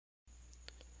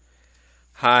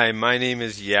Hi, my name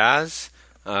is Yaz.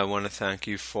 I want to thank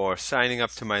you for signing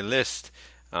up to my list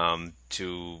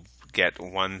to get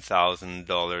 $1,000,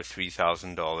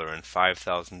 $3,000, and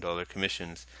 $5,000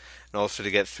 commissions, and also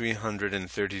to get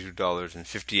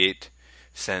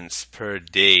 $332.58 per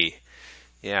day.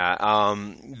 Yeah,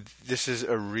 this is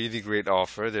a really great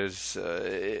offer.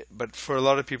 But for a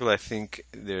lot of people, I think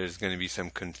there's going to be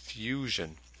some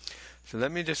confusion. So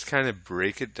let me just kind of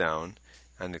break it down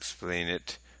and explain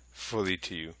it fully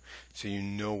to you so you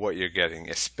know what you're getting,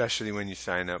 especially when you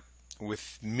sign up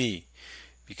with me.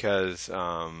 Because,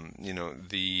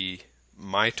 the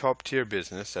my top tier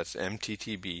business, that's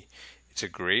MTTB, it's a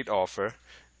great offer,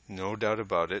 no doubt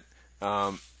about it.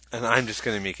 And I'm just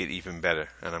going to make it even better,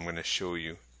 and I'm going to show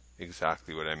you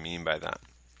exactly what I mean by that.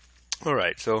 All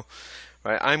right, so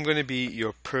I'm going to be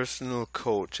your personal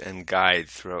coach and guide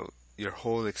throughout your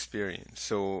whole experience.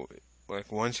 So,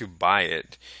 like once you buy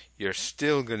it, you're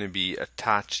still going to be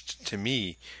attached to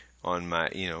me on my,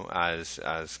 as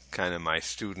kind of my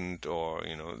student or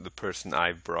the person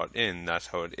I brought in. That's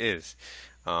how it is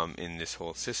in this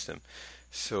whole system.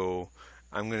 So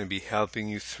I'm going to be helping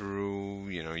you through.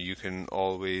 You can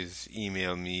always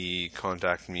email me,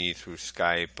 contact me through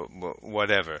Skype,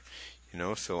 whatever.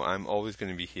 So I'm always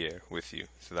going to be here with you.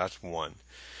 So that's one.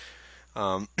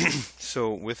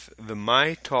 So with the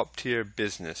my top tier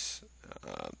business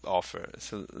offer,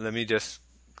 so let me just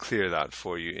clear that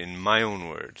for you in my own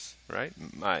words, right?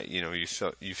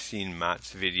 You've seen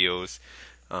Matt's videos,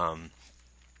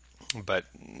 but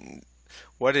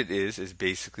what it is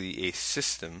basically a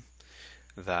system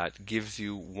that gives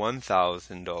you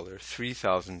 $1,000,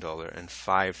 $3,000, and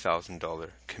 $5,000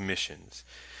 commissions.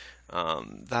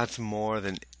 That's more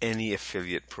than any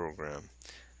affiliate program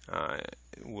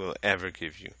will ever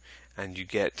give you, and you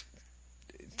get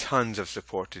tons of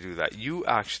support to do that. You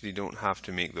actually don't have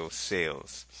to make those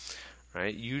sales,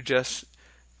 right? You just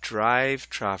drive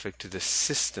traffic to the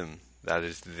system that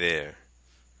is there,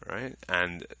 right?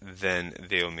 And then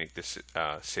they'll make the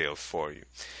sales for you.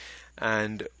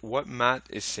 And what Matt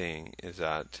is saying is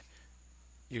that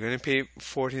you're going to pay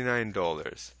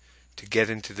 $49 to get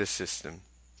into the system,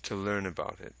 to learn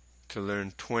about it, to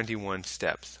learn 21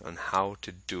 steps on how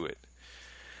to do it.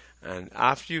 And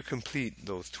after you complete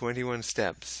those 21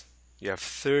 steps, you have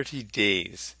 30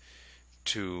 days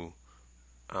to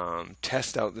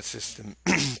test out the system,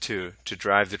 to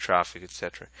drive the traffic,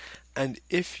 etc. And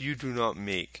if you do not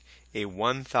make a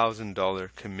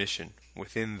 $1,000 commission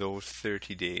within those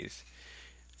 30 days,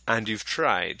 and you've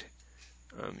tried,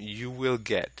 you will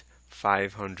get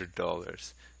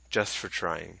 $500 just for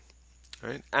trying,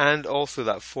 right? And also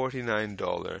that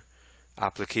 $49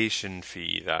 application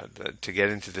fee that to get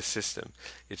into the system,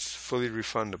 it's fully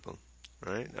refundable,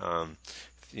 right?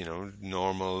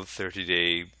 Normal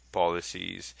 30-day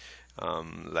policies,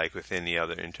 like with any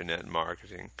other internet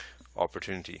marketing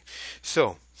opportunity.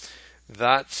 So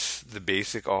that's the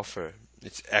basic offer.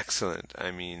 It's excellent.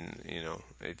 I mean,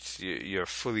 you're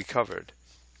fully covered.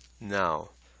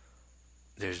 Now,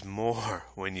 there's more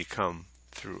when you come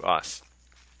through us,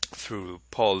 through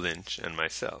Paul Lynch and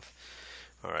myself.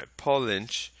 All right, Paul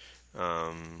Lynch,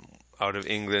 out of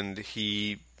England,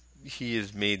 he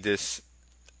has made this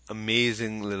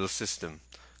amazing little system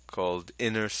called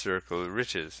Inner Circle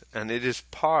Riches, and it is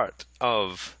part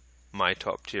of my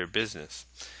top tier business,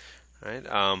 right?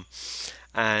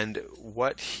 And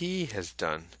what he has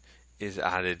done is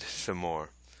added some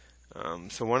more.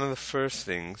 So one of the first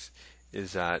things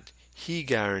is that he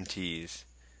guarantees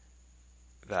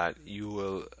that you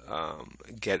will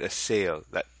get a sale,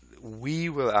 that we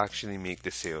will actually make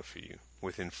the sale for you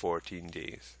within 14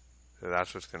 days. So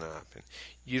that's what's going to happen.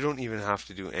 You don't even have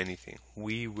to do anything.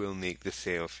 We will make the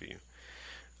sale for you.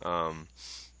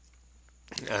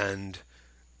 And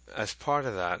as part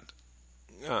of that,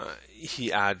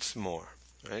 he adds more.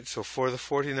 Right? So for the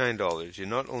 $49, you're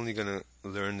not only going to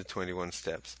learn the 21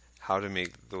 steps, how to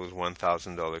make those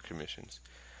 $1,000 commissions.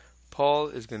 Paul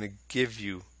is going to give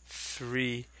you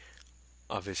 3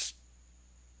 of his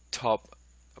top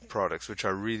products, which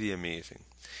are really amazing,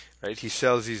 right? He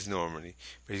sells these normally,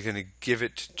 but he's going to give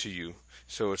it to you.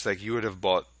 So it's like you would have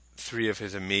bought 3 of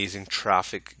his amazing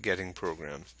traffic getting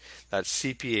programs. That's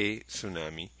CPA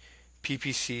Tsunami,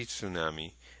 PPC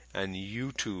Tsunami, and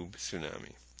YouTube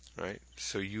Tsunami, right?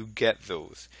 So you get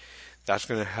those. That's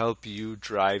going to help you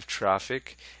drive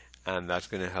traffic, and that's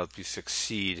going to help you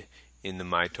succeed in the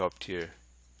My Top Tier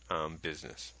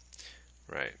business,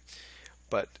 right?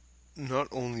 But not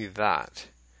only that,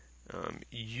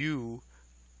 you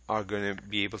are going to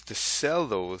be able to sell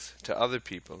those to other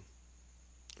people,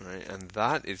 right? And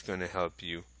that is going to help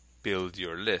you build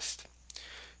your list.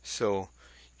 So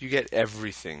you get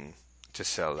everything to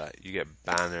sell that. You get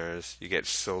banners, you get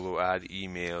solo ad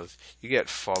emails, you get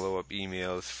follow-up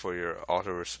emails for your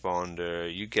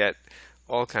autoresponder, you get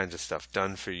all kinds of stuff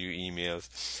done for you emails.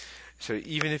 So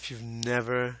even if you've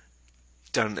never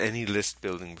done any list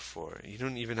building before, you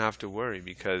don't even have to worry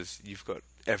because you've got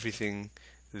everything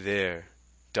there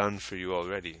done for you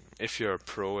already. If you're a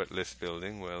pro at list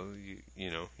building, well,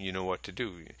 you know what to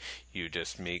do. You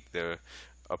just make the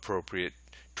appropriate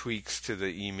tweaks to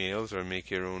the emails or make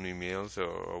your own emails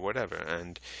or whatever,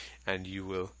 and you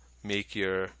will make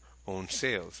your own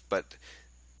sales. But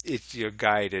you're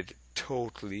guided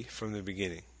totally from the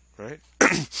beginning, right?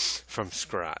 From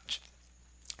scratch.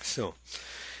 So,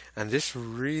 and this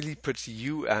really puts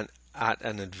you at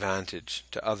an advantage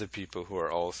to other people who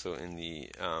are also in the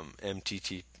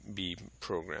MTTB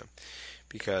program,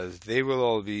 because they will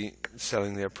all be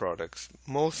selling their products.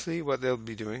 Mostly what they'll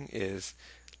be doing is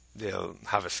they'll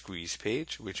have a squeeze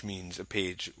page, which means a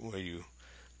page where you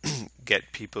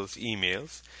get people's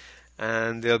emails,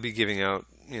 and they'll be giving out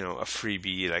a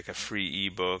freebie, like a free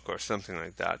ebook or something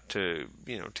like that, to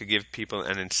give people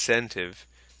an incentive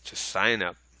to sign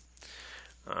up,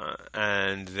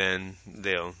 and then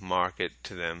they'll market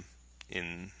to them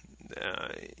in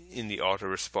the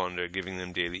autoresponder, giving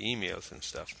them daily emails and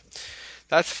stuff.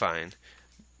 That's fine,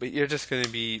 but you're just going to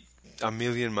be a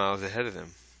million miles ahead of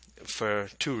them for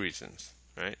two reasons,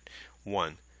 right?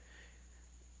 One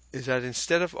is that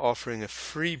instead of offering a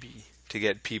freebie to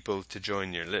get people to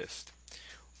join your list,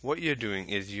 what you're doing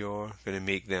is you're going to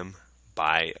make them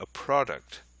buy a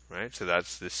product, right? So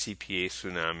that's the CPA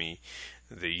tsunami,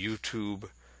 the YouTube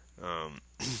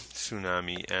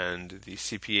tsunami, and the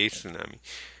CPA tsunami.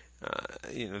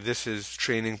 This is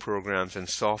training programs and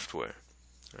software,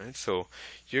 right? So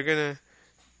you're going to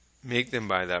make them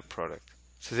buy that product.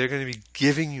 So they're going to be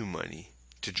giving you money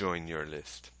to join your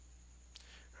list,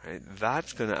 right?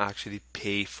 That's going to actually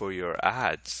pay for your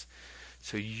ads.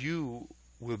 So you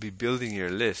will be building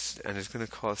your list, and it's going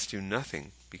to cost you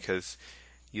nothing because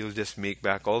you'll just make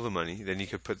back all the money. Then you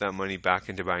could put that money back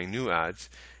into buying new ads.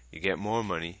 You get more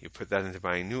money, you put that into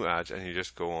buying new ads, and you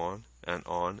just go on and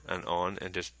on and on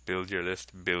and just build your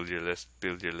list, build your list,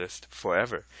 build your list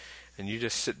forever. And you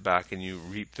just sit back and you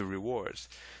reap the rewards.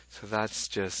 So that's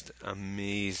just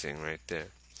amazing right there.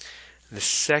 The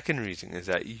second reason is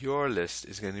that your list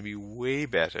is going to be way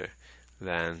better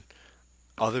than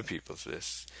other people's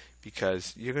lists,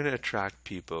 because you're going to attract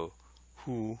people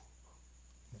who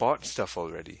bought stuff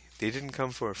already. They didn't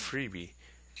come for a freebie.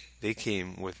 They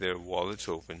came with their wallets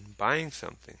open, buying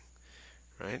something,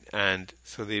 right? And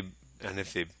so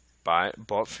if they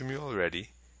bought from you already,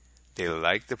 they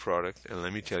like the product, and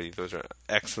let me tell you, those are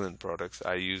excellent products.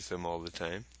 I use them all the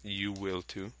time. You will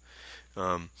too.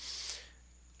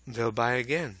 They'll buy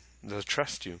again. They'll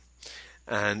trust you,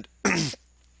 and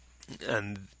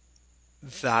and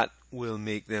that will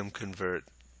make them convert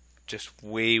just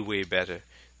way, way better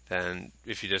than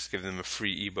if you just give them a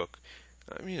free ebook.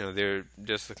 They're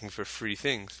just looking for free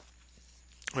things.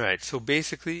 All right, so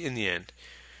basically, in the end,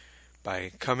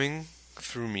 by coming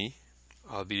through me,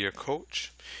 I'll be your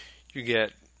coach. You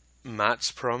get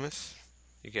Matt's promise.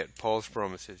 You get Paul's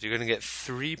promises. You're going to get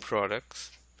 3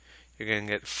 products. You're going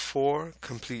to get 4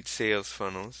 complete sales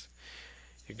funnels.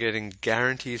 You're getting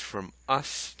guarantees from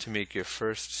us to make your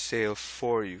first sale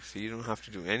for you, so you don't have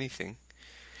to do anything.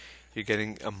 You're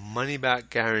getting a money-back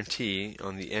guarantee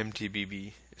on the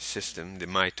MTTB system, the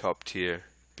My Top Tier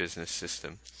business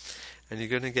system. And you're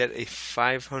going to get a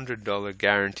 $500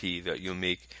 guarantee that you'll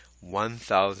make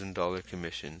 $1,000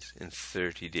 commissions in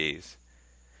 30 days.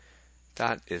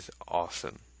 That is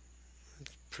awesome.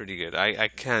 Pretty good. I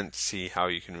can't see how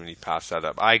you can really pass that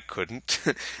up. I couldn't,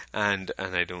 and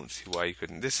I don't see why you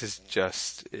couldn't. This is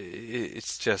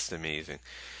it's just amazing.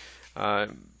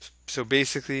 So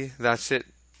basically, that's it.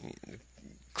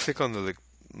 Click on the link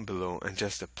below and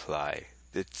just apply.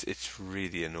 It's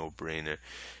really a no-brainer.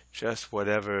 Just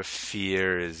whatever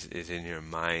fear is in your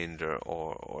mind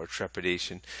or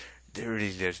trepidation,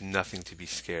 there's nothing to be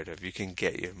scared of. You can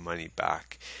get your money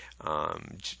back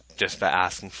just by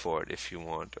asking for it if you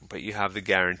want. But you have the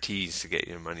guarantees to get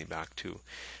your money back too.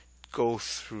 Go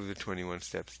through the 21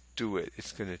 steps. Do it.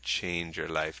 It's going to change your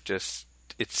life.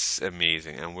 It's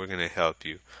amazing, and we're going to help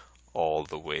you all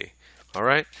the way. All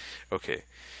right? Okay.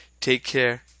 Take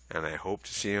care, and I hope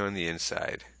to see you on the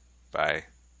inside. Bye.